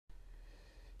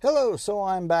Hello, so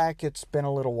I'm back. It's been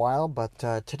a little while, but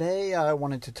today I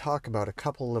wanted to talk about a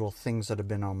couple little things that have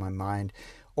been on my mind,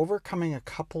 overcoming a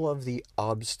couple of the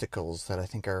obstacles that I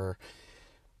think are,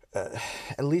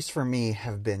 at least for me,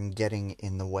 have been getting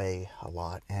in the way a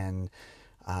lot. And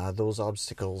those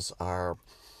obstacles are,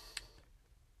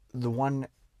 the one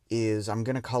is, I'm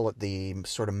going to call it the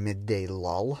sort of midday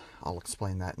lull. I'll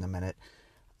explain that in a minute.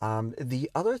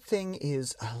 The other thing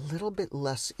is a little bit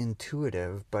less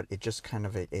intuitive, but it just kind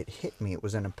of, it hit me. It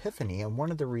was an epiphany. And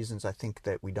one of the reasons I think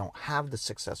that we don't have the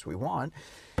success we want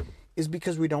is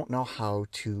because we don't know how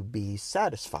to be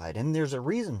satisfied. And there's a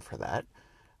reason for that.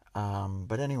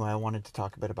 But anyway, I wanted to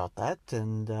talk a bit about that.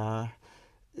 And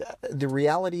the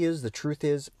reality is, the truth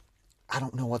is, I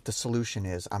don't know what the solution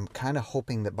is. I'm kind of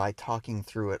hoping that by talking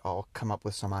through it, I'll come up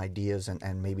with some ideas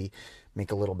and maybe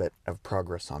make a little bit of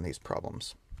progress on these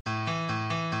problems.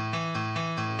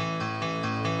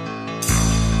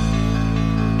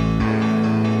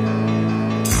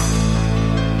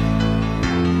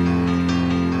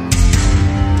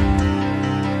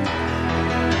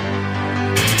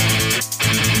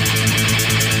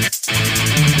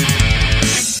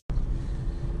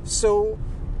 So,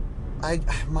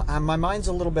 my mind's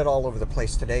a little bit all over the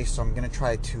place today, so I'm going to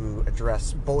try to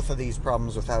address both of these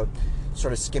problems without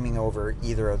sort of skimming over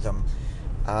either of them.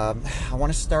 I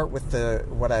want to start with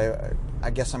what I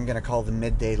guess I'm going to call the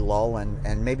midday lull,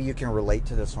 and maybe you can relate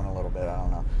to this one a little bit, I don't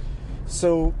know.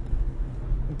 So,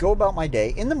 go about my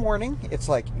day. In the morning, it's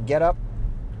like get up,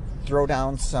 throw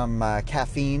down some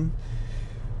caffeine,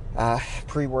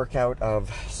 pre-workout of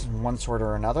one sort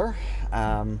or another,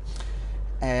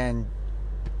 and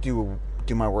do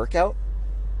my workout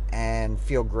and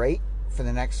feel great for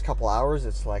the next couple hours.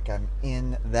 It's like I'm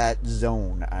in that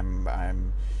zone.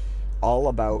 I'm all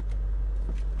about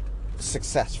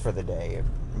success for the day,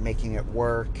 making it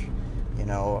work,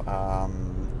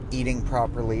 eating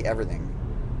properly, everything.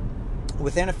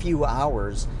 Within a few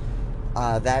hours,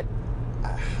 that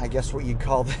I guess what you'd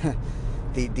call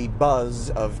the buzz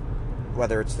of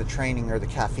whether it's the training or the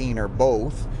caffeine or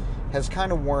both has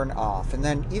kind of worn off. And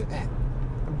then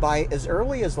by as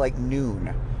early as like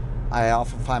noon, I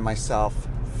often find myself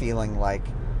feeling like,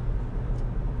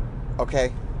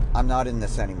 okay, I'm not in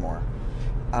this anymore.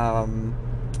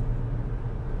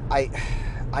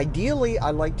 Ideally,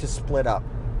 I like to split up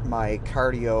my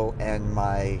cardio and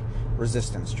my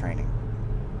resistance training.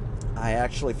 I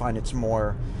actually find it's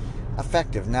more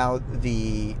effective. Now,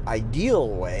 the ideal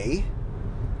way,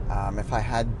 if I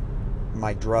had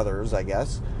my druthers, I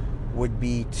guess, would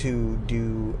be to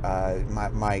do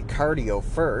my cardio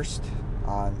first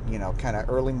on, kind of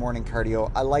early morning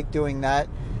cardio. I like doing that.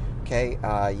 Okay,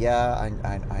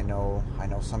 I know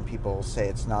some people say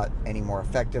it's not any more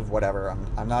effective, whatever.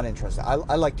 I'm not interested. I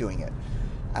like doing it.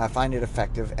 I find it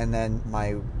effective, and then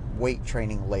my weight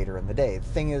training later in the day. The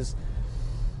thing is,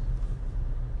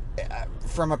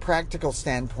 from a practical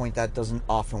standpoint, that doesn't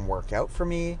often work out for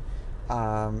me.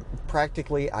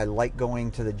 Practically, I like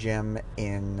going to the gym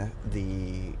in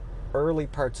the early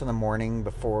parts of the morning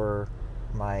before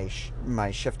my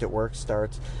shift at work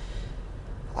starts.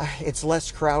 It's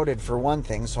less crowded for one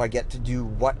thing, so I get to do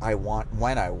what I want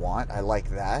when I want. I like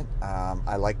that.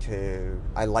 I like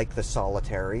the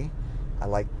solitary. I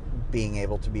like being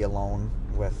able to be alone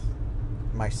with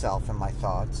myself and my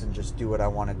thoughts and just do what I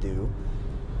want to do.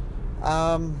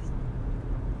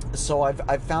 So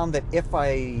I've found that if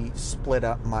I split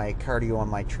up my cardio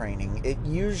and my training, it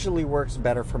usually works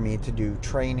better for me to do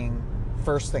training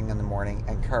first thing in the morning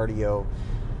and cardio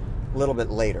a little bit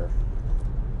later.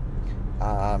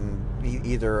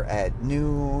 Either at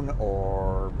noon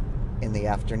or in the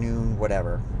afternoon,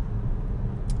 whatever.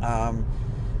 But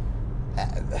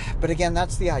again,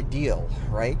 that's the ideal,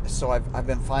 right? So I've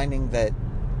been finding that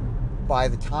by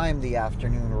the time the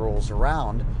afternoon rolls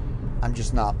around, I'm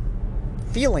just not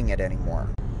feeling it anymore.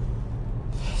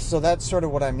 So that's sort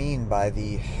of what I mean by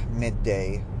the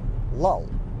midday lull.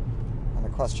 And the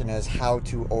question is how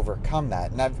to overcome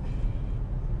that. And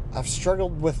I've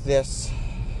struggled with this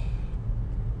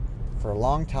for a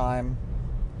long time,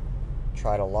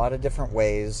 tried a lot of different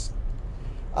ways.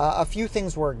 A few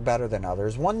things work better than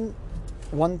others. One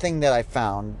thing that I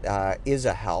found is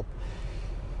a help.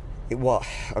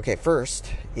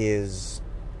 First is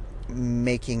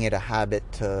making it a habit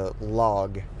to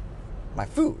log my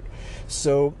food.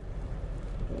 So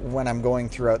when I'm going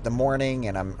throughout the morning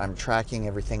and I'm tracking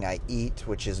everything I eat,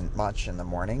 which isn't much in the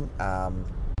morning,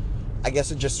 I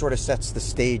guess it just sort of sets the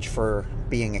stage for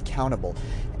being accountable.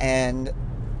 And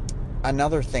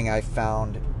another thing I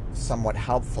found somewhat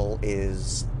helpful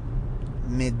is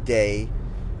midday,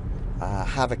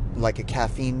 have a like a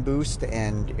caffeine boost,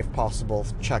 and if possible,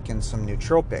 chuck in some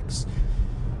nootropics.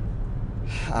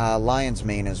 Lion's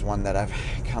mane is one that I've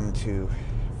come to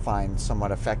find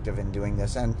somewhat effective in doing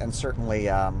this, and certainly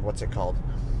what's it called?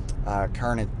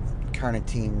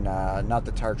 Carnitine, not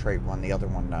the tartrate one, the other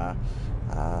one.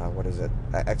 What is it?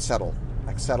 Acetyl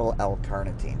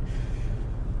L-carnitine.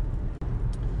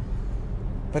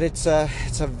 But it's a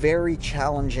very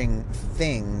challenging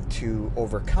thing to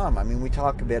overcome. I mean, we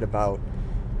talk a bit about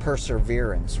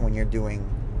perseverance when you're doing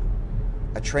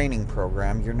a training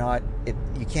program.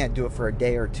 You can't do it for a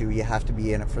day or two. You have to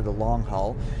be in it for the long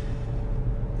haul.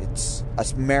 It's a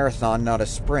marathon, not a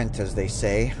sprint, as they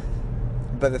say.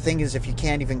 But the thing is, if you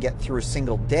can't even get through a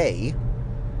single day,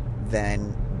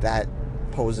 then that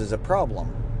poses a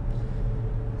problem.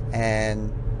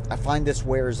 And I find this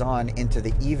wears on into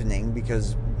the evening,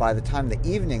 because by the time the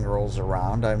evening rolls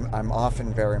around, I'm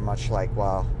often very much like,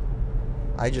 well,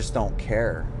 I just don't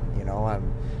care.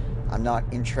 I'm not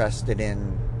interested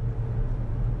in,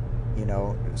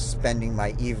 spending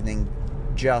my evening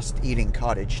just eating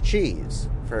cottage cheese,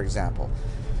 for example.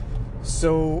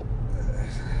 So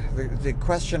the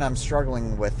question I'm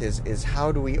struggling with is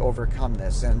how do we overcome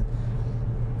this? And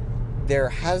there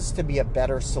has to be a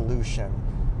better solution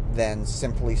than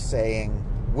simply saying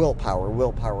willpower,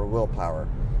 willpower, willpower.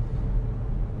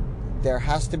 There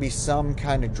has to be some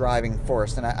kind of driving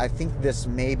force, and I think this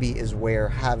maybe is where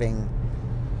having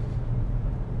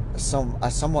a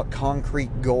somewhat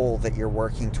concrete goal that you're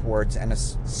working towards, and a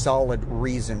solid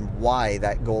reason why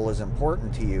that goal is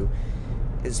important to you,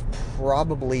 is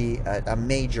probably a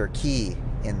major key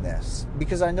in this.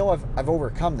 Because I know I've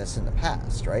overcome this in the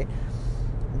past, right?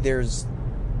 There's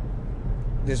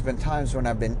been times when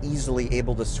I've been easily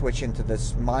able to switch into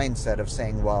this mindset of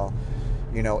saying, well,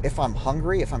 if I'm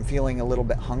hungry, if I'm feeling a little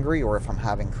bit hungry, or if I'm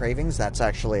having cravings, that's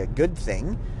actually a good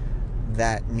thing.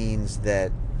 That means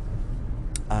that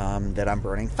I'm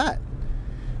burning fat.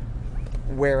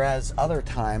 Whereas other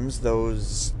times,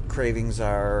 those cravings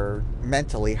are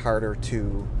mentally harder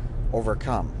to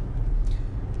overcome.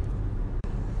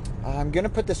 I'm going to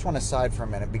put this one aside for a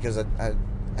minute, because I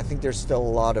think there's still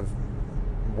a lot of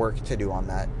work to do on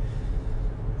that.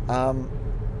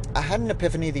 I had an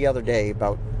epiphany the other day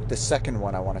about the second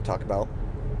one I want to talk about,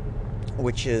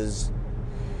 which is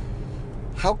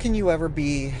how can you ever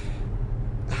be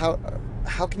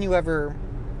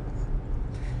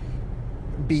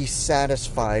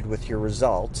satisfied with your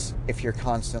results if you're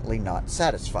constantly not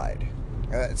satisfied?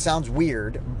 It sounds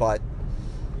weird, but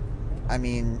I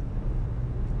mean,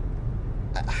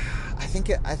 I think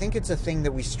it's a thing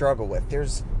that we struggle with.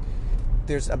 There's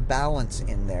a balance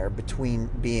in there between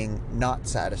being not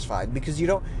satisfied, because you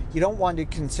don't want to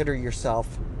consider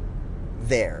yourself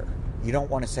there. You don't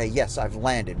want to say, yes, I've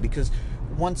landed, because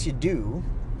once you do,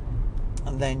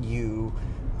 then you've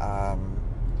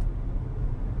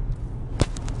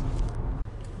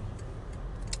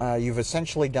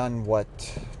essentially done what,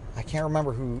 I can't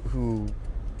remember who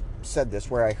said this,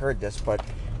 where I heard this, but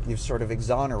you've sort of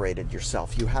exonerated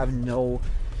yourself. You have no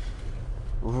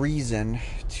reason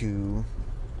to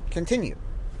continue,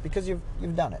 because you've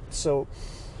done it. So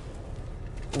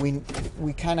we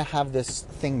kind of have this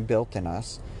thing built in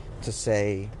us to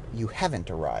say, you haven't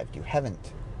arrived, you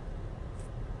haven't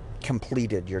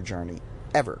completed your journey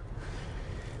ever,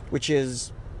 which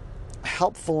is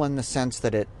helpful in the sense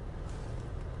that it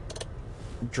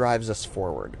drives us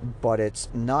forward, but it's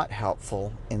not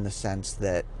helpful in the sense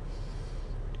that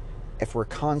if we're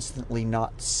constantly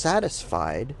not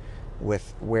satisfied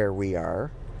with where we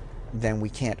are, then we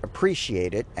can't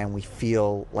appreciate it, and we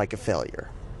feel like a failure.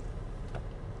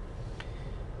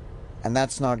 And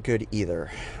that's not good either.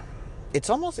 It's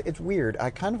weird. I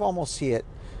kind of almost see it,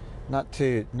 not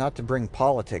to bring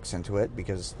politics into it,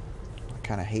 because I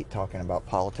kind of hate talking about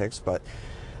politics, but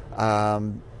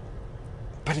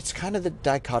it's kind of the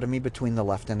dichotomy between the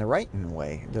left and the right in a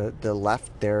way. The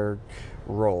left, their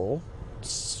role,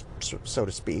 so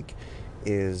to speak,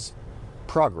 is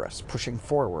progress, pushing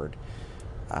forward.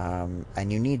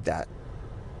 And you need that.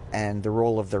 And the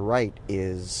role of the right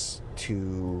is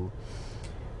to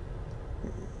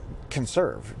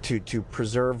conserve, to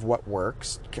preserve what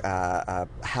works,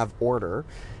 have order,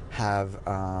 have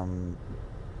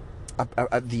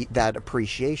that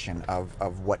appreciation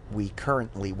of where we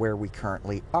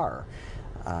currently are.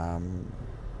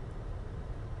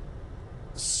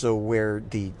 So where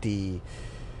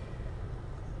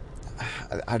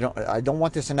I don't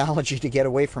want this analogy to get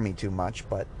away from me too much,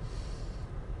 but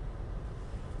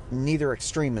neither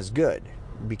extreme is good,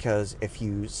 because if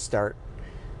you start,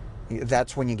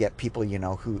 that's when you get people,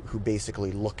 who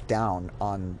basically look down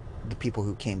on the people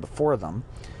who came before them,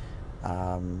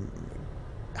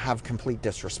 have complete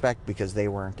disrespect because they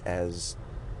weren't as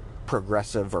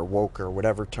progressive or woke or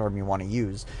whatever term you want to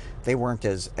use. They weren't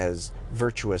as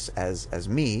virtuous as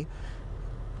me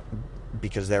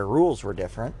because their rules were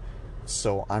different.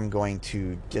 So I'm going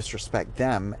to disrespect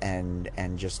them and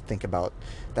just think about,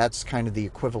 that's kind of the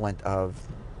equivalent of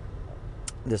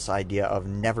this idea of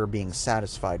never being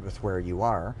satisfied with where you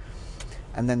are.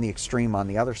 And then the extreme on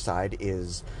the other side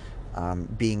is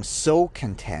being so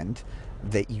content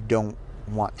that you don't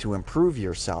want to improve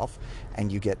yourself,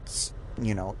 and you get,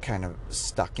 kind of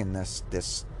stuck in this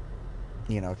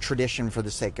tradition for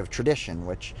the sake of tradition,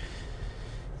 which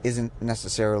isn't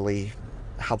necessarily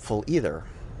helpful either.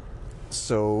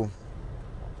 So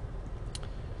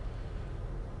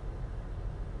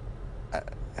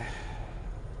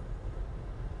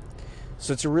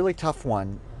it's a really tough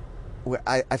one.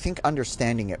 I think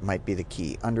understanding it might be the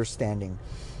key. Understanding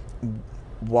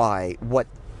what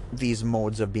these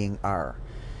modes of being are.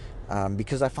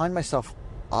 Because I find myself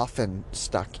often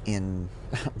stuck in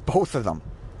both of them,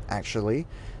 actually.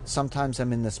 Sometimes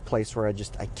I'm in this place where I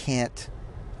can't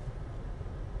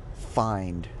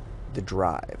find the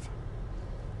drive.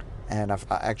 And I've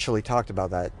actually talked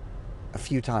about that a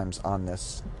few times on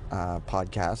this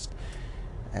podcast.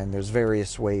 And there's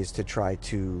various ways to try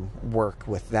to work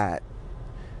with that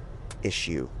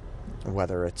issue,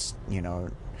 whether it's,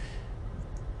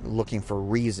 looking for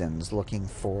reasons, looking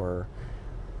for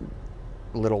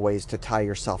little ways to tie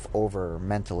yourself over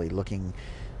mentally, looking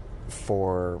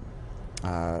for,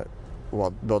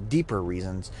 deeper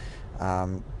reasons,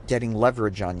 getting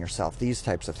leverage on yourself, these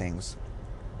types of things.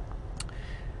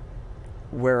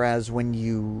 Whereas when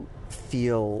you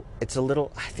feel I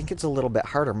think it's a little bit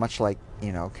harder, much like,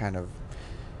 kind of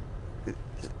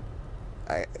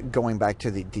going back to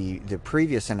the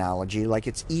previous analogy, like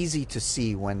it's easy to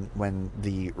see when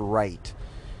the right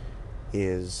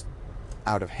is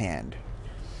out of hand.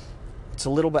 It's a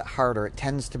little bit harder. It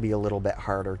tends to be a little bit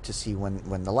harder to see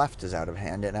when the left is out of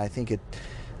hand, and I think it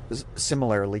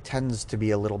similarly tends to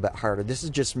be a little bit harder. This is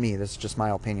just me. This is just my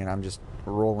opinion. I'm just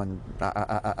rolling.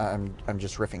 I'm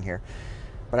just riffing here.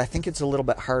 But I think it's a little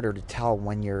bit harder to tell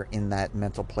when you're in that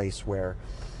mental place where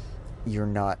you're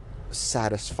not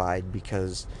satisfied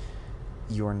because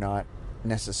you're not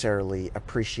necessarily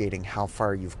appreciating how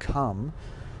far you've come,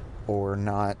 or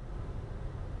not.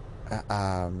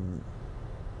 And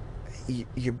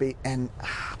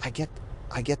I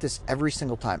get this every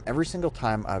single time. Every single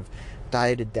time I've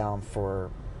dieted down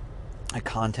for a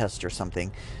contest or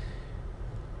something,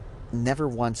 never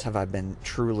once have I been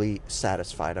truly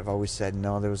satisfied. I've always said,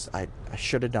 no, I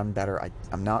should have done better.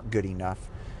 I'm not good enough.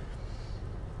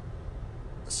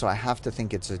 So I have to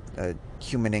think it's a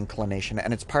human inclination,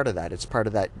 and it's part of that.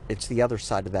 It's the other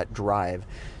side of that drive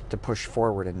to push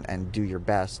forward and do your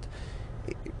best,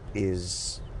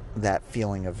 is that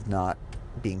feeling of not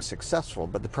being successful.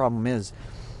 But the problem is,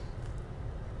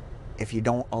 if you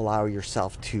don't allow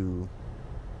yourself to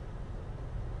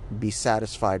be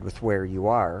satisfied with where you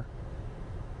are,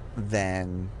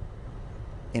 then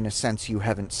in a sense you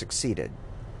haven't succeeded.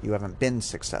 You haven't been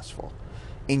successful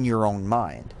in your own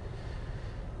mind.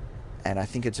 And I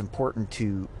think it's important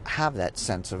to have that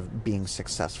sense of being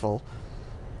successful.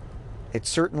 It's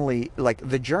certainly, like,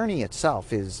 the journey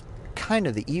itself is kind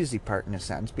of the easy part in a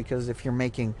sense, because if you're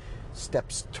making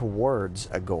steps towards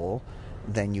a goal,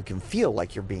 then you can feel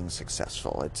like you're being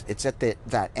successful. It's at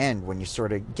that end, when you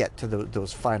sort of get to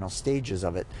those final stages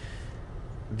of it,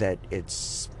 that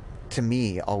it's, to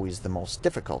me, always the most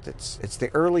difficult. It's the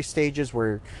early stages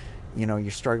where,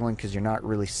 you're struggling because you're not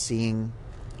really seeing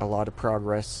a lot of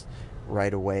progress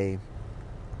right away.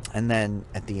 And then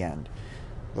at the end,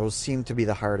 those seem to be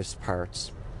the hardest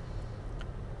parts.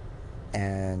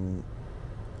 And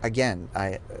again,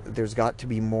 there's got to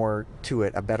be more to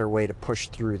it, a better way to push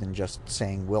through than just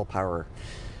saying willpower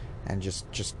and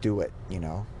just do it,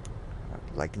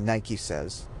 like Nike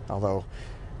says. Although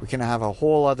we can have a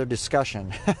whole other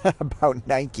discussion about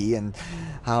Nike and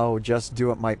how just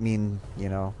do it might mean,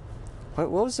 what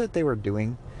was it they were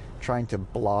doing? Trying to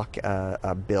block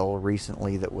a bill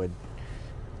recently that would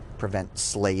prevent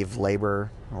slave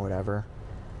labor or whatever,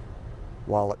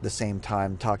 while at the same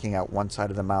time talking out one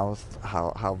side of the mouth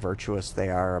how virtuous they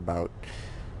are about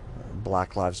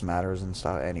Black Lives Matters and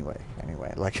stuff. Anyway,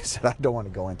 like I said, I don't want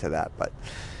to go into that, but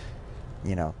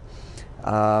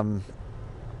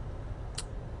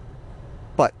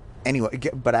but anyway,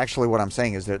 but actually what I'm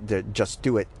saying is that the just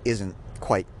do it isn't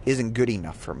good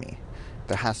enough for me.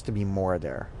 There has to be more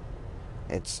there.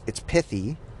 It's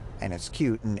pithy and it's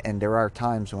cute, and there are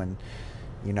times when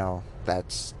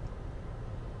that's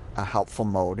a helpful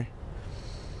mode.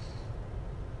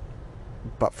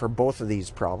 But for both of these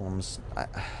problems, I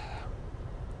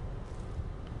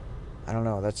don't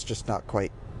know, that's just not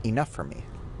quite enough for me.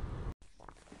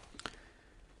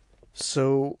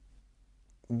 So,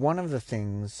 one of the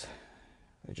things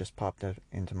that just popped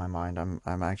into my mind,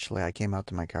 I came out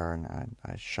to my car and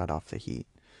I shut off the heat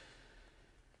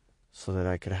so that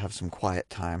I could have some quiet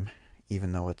time,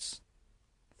 even though it's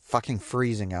fucking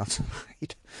freezing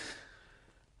outside.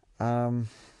 um,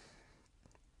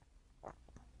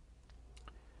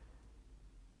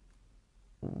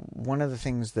 One of the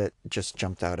things that just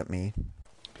jumped out at me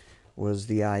was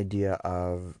the idea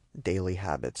of daily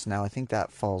habits. Now, I think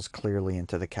that falls clearly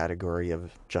into the category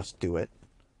of just do it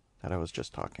that I was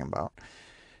just talking about.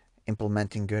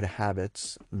 Implementing good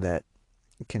habits that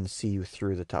can see you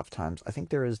through the tough times. I think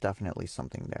there is definitely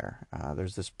something there.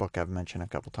 There's this book I've mentioned a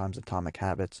couple times, Atomic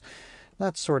Habits.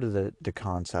 That's sort of the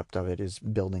concept of it, is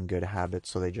building good habits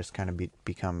so they just kind of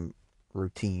become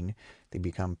routine. They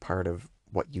become part of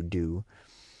what you do.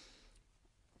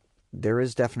 There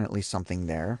is definitely something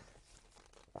there.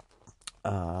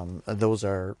 Those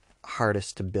are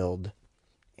hardest to build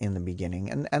in the beginning.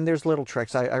 And there's little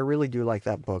tricks. I really do like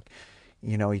that book.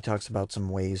 You know, he talks about some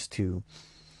ways to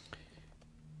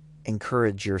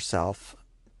encourage yourself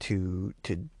to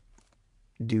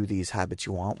do these habits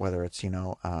you want, whether it's,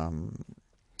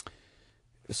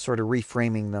 sort of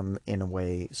reframing them in a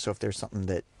way. So if there's something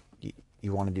that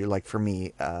you want to do, like for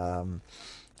me,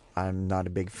 I'm not a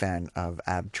big fan of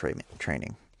ab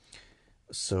training.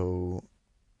 So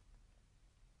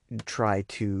try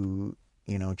to,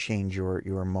 change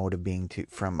your mode of being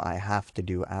from I have to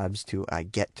do abs to I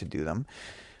get to do them.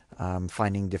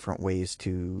 Finding different ways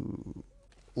to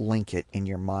link it in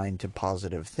your mind to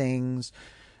positive things.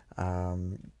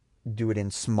 Do it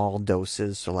in small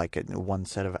doses. So like one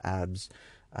set of abs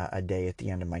a day at the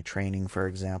end of my training, for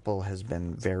example, has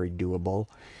been very doable.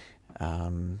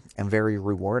 And very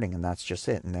rewarding, and that's just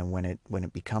it. And then when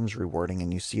it becomes rewarding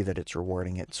and you see that it's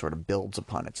rewarding, it sort of builds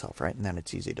upon itself, right? And then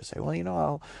it's easy to say,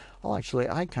 well, I'll actually,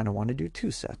 I kind of want to do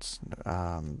 2 sets.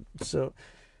 But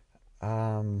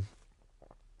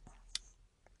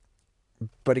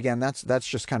again, that's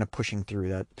just kind of pushing through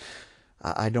that.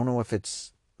 I don't know if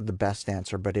it's the best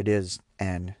answer, but it is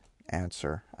an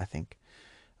answer, I think.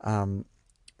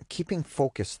 Keeping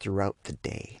focus throughout the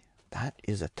day, that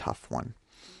is a tough one.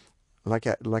 Like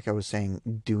I was saying,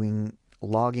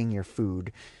 logging your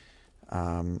food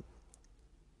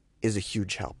is a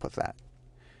huge help with that.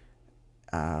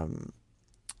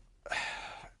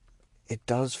 It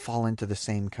does fall into the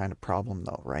same kind of problem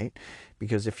though, right?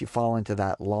 Because if you fall into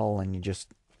that lull and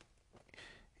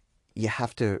you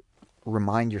have to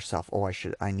remind yourself, oh,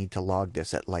 I need to log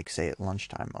this at, like, say at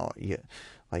lunchtime. Oh, you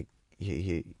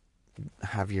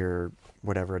have your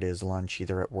whatever it is lunch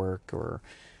either at work or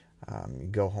you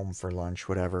go home for lunch,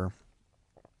 whatever,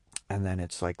 and then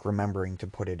it's like remembering to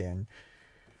put it in.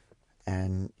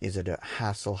 And is it a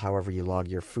hassle however you log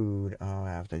your food? Oh,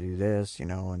 I have to do this,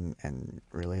 and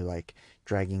really like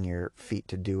dragging your feet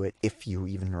to do it if you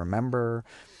even remember.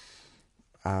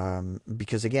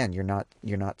 Because again, you're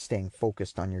not staying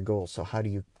focused on your goal. So how do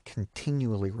you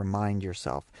continually remind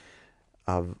yourself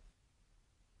of?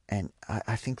 And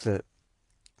I think that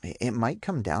it might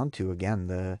come down to, again,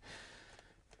 the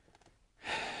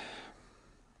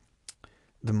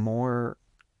more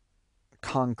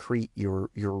concrete your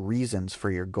reasons for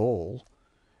your goal,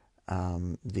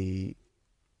 the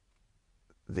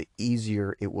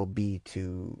easier it will be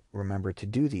to remember to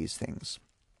do these things.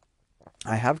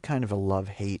 I have kind of a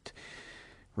love-hate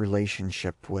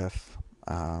relationship with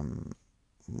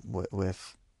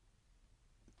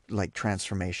like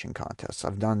transformation contests.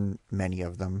 I've done many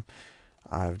of them.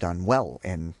 I've done well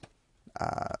in.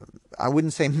 I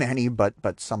wouldn't say many,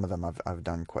 but some of them I've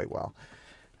done quite well.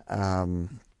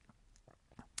 And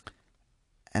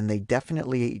they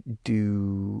definitely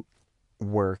do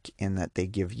work in that they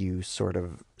give you sort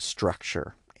of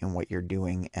structure in what you're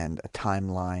doing and a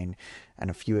timeline and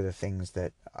a few of the things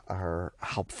that are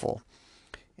helpful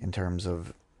in terms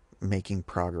of making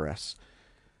progress.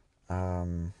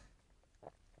 But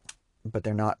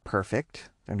they're not perfect.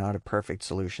 They're not a perfect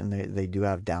solution. They do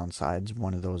have downsides.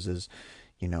 One of those is,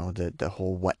 the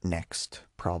whole what next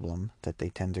problem that they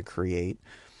tend to create.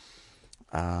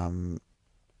 And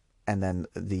then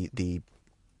the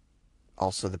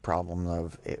also the problem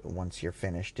of it, once you're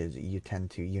finished, is you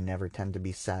never tend to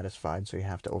be satisfied, so you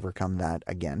have to overcome that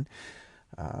again.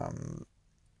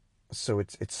 So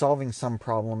it's solving some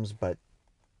problems, but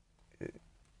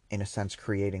in a sense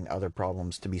creating other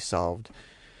problems to be solved.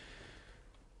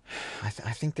 I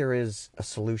think there is a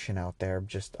solution out there.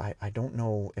 Just I don't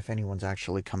know if anyone's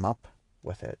actually come up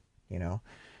with it.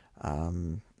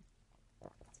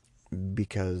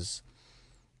 Because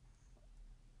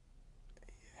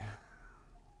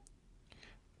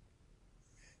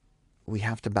we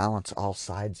have to balance all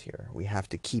sides here. We have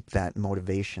to keep that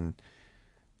motivation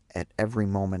at every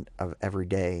moment of every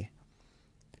day.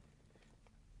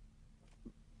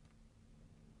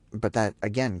 But that,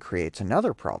 again, creates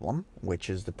another problem, which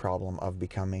is the problem of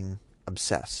becoming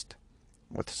obsessed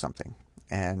with something.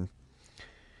 And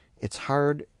it's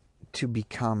hard to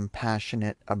become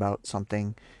passionate about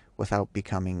something without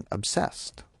becoming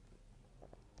obsessed.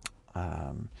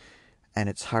 And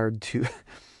it's hard to,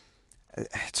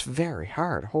 it's very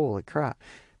hard, holy crap.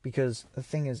 Because the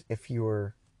thing is, if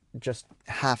you're just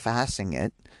half-assing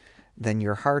it, then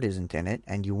your heart isn't in it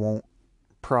and you won't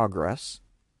progress.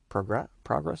 Progress.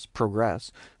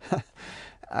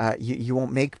 You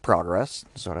won't make progress,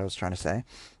 is what I was trying to say.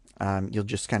 You'll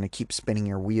just kind of keep spinning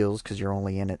your wheels because you're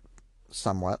only in it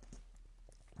somewhat.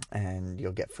 And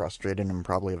you'll get frustrated and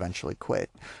probably eventually quit.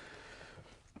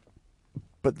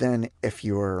 But then if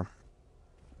you're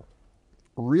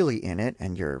really in it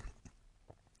and you're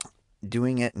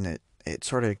doing it and it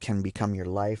sort of can become your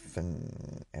life,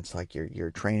 and it's like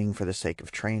you're training for the sake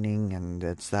of training, and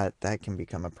it's that can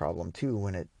become a problem too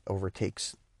when it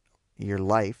overtakes your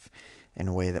life in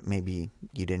a way that maybe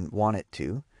you didn't want it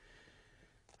to.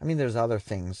 I mean, there's other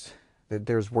things.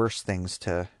 There's worse things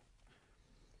to,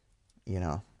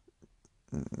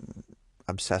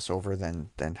 obsess over than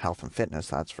health and fitness,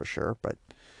 that's for sure. But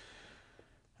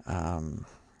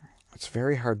it's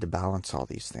very hard to balance all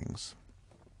these things,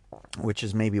 which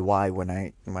is maybe why when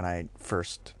I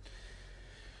first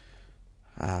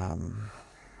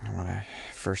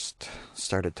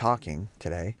started talking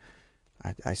today,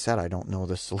 I said I don't know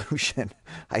the solution.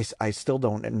 I still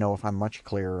don't know if I'm much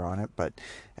clearer on it, but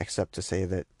except to say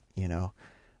that,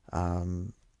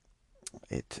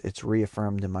 it's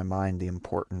reaffirmed in my mind the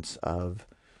importance of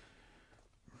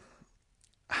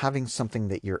having something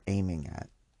that you're aiming at.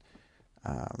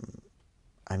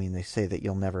 I mean, they say that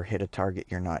you'll never hit a target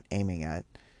you're not aiming at,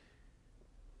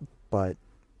 but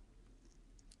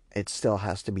it still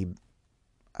has to be.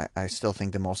 I still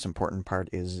think the most important part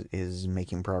is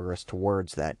making progress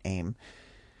towards that aim,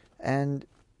 and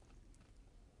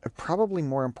probably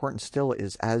more important still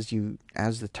is as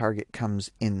the target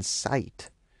comes in sight.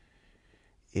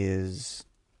 This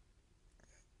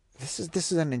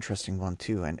is an interesting one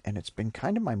too, and it's been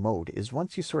kind of my mode, is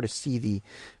once you sort of see the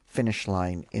finish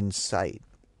line in sight,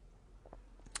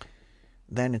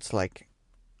 then it's like,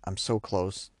 I'm so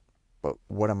close, but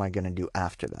what am I going to do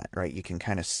after that, right? You can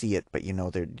kind of see it, but you know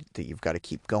that you've got to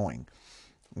keep going.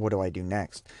 What do I do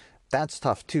next? That's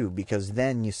tough too, because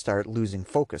then you start losing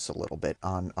focus a little bit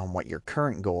on what your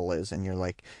current goal is, and you're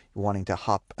like wanting to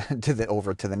hop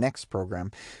over to the next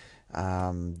program.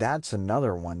 That's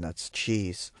another one that's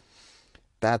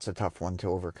a tough one to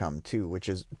overcome too, which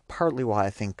is partly why I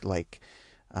think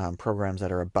programs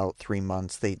that are about 3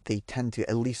 months, they tend to,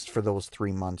 at least for those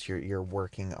 3 months, you're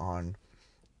working on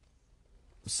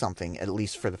something, at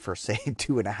least for the first, say,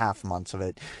 2.5 months of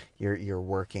it, you're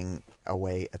working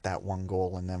away at that one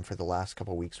goal, and then for the last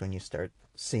couple of weeks, when you start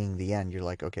seeing the end, you're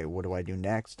like, okay, what do I do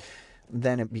next?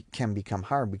 Then it can become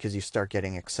hard because you start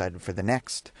getting excited for the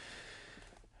next,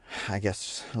 I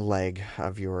guess, leg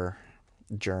of your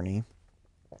journey.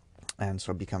 And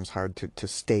so it becomes hard to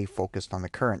stay focused on the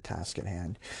current task at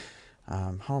hand.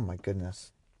 Oh my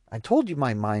goodness. I told you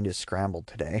my mind is scrambled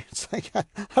today. It's like,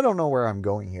 I don't know where I'm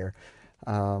going here.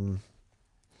 Nor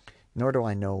do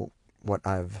I know what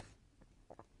I've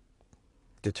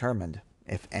determined,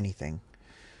 if anything.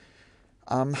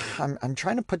 I'm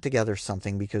trying to put together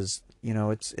something because,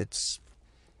 it's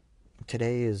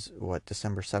today is what,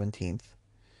 December 17th.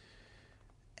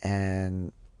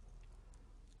 And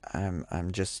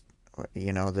I'm just,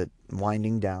 that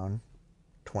winding down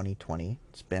 2020.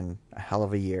 It's been a hell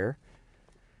of a year,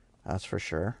 that's for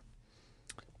sure.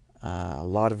 A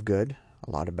lot of good,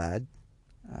 a lot of bad.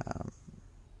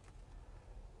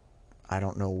 I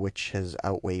don't know which has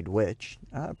outweighed which.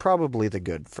 Probably the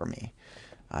good for me.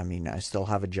 I mean, I still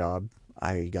have a job.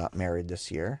 I got married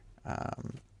this year. I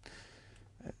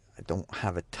don't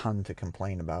have a ton to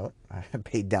complain about. I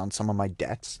paid down some of my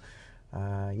debts.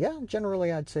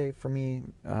 Generally I'd say for me,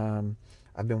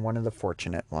 I've been one of the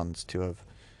fortunate ones to have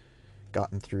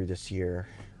gotten through this year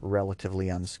relatively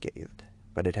unscathed.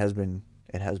 But it has been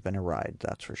a ride,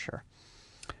 that's for sure.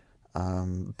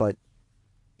 But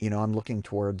I'm looking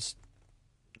towards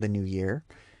the new year,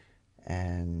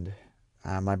 and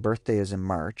my birthday is in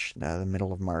March, the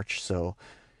middle of March, so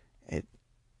it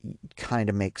kind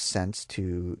of makes sense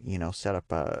to set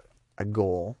up a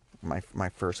goal. My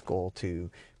first goal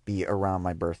to be around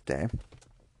my birthday.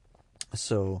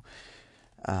 So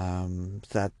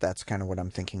that's kind of what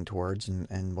I'm thinking towards,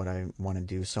 and what I want to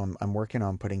do. So I'm working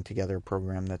on putting together a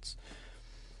program that's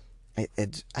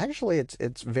it's actually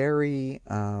it's very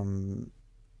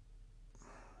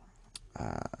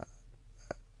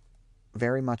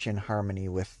very much in harmony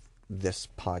with this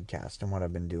podcast and what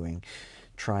I've been doing,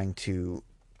 trying to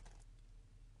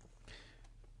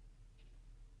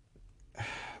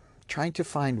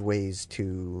find ways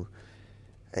to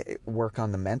work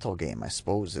on the mental game, I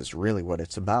suppose, is really what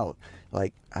it's about.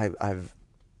 Like I've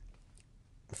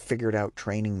figured out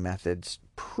training methods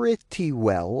pretty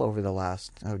well over the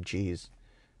last, oh geez,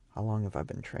 how long have I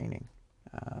been training?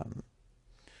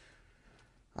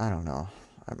 I don't know.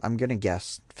 I'm gonna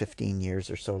guess 15 years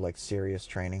or so, like serious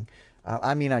training.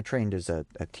 I mean, I trained as a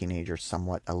teenager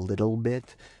somewhat, a little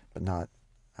bit, but not.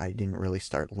 I didn't really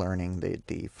start learning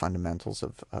the fundamentals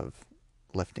of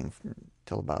lifting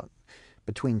till about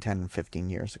between 10 and 15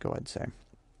 years ago, I'd say.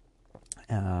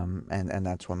 And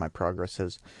that's when my progress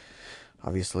has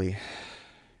obviously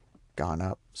gone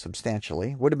up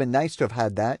substantially. Would have been nice to have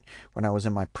had that when I was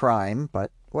in my prime,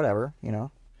 but whatever,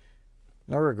 no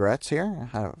regrets here.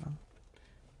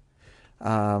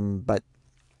 But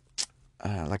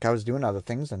like, I was doing other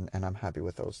things, and I'm happy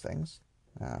with those things,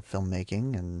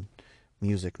 filmmaking and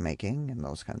music making and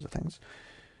those kinds of things.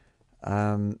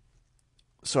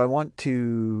 So I want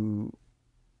to,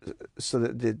 so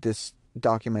that this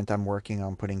document I'm working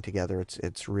on putting together,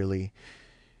 it's really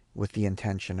with the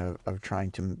intention of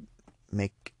trying to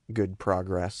make good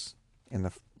progress in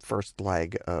the first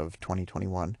leg of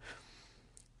 2021.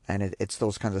 And it's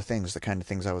those kinds of things, the kind of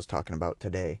things I was talking about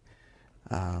today.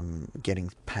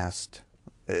 Getting past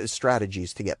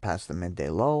strategies to get past the midday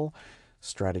lull,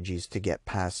 strategies to get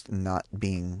past not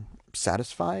being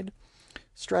satisfied,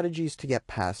 strategies to get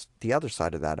past the other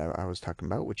side of that I was talking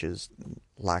about, which is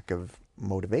lack of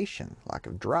motivation, lack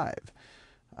of drive,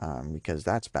 because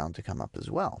that's bound to come up as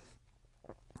well.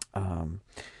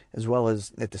 As well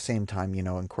as at the same time,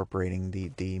 incorporating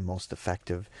the most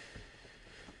effective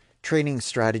training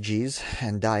strategies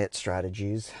and diet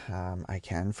strategies I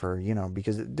can for,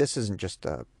 because this isn't just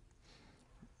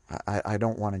I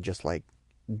don't want to just like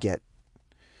get,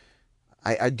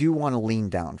 I do want to lean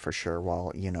down for sure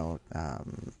while,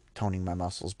 toning my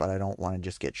muscles, but I don't want to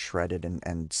just get shredded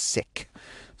and sick.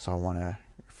 So I want to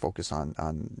focus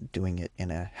on doing it in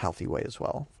a healthy way as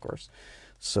well, of course.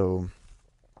 So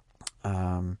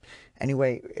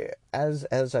anyway, as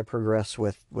I progress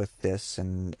with this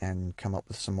and come up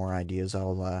with some more ideas,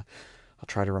 I'll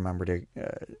try to remember to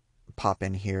pop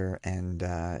in here and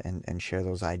share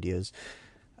those ideas.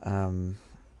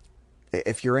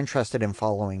 If you're interested in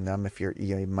following them, if you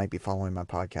might be following my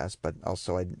podcast, but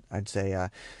also I'd say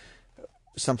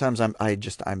sometimes I'm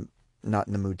not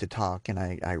in the mood to talk, and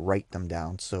I write them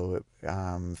down. So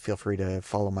feel free to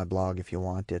follow my blog if you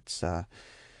want. It's oh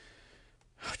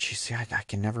geez, I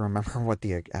can never remember what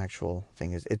the actual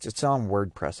thing is. It's on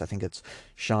WordPress. I think it's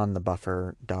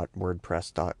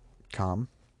seanthebuffer.wordpress.com,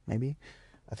 maybe,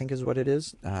 I think is what it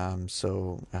is.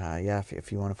 So yeah,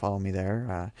 if you want to follow me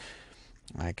there,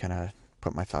 I kind of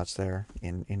put my thoughts there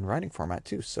in writing format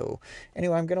too. So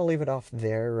anyway, I'm going to leave it off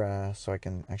there so I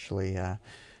can actually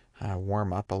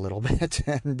warm up a little bit.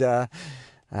 And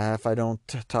if I don't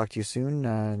talk to you soon,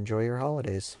 enjoy your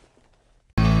holidays.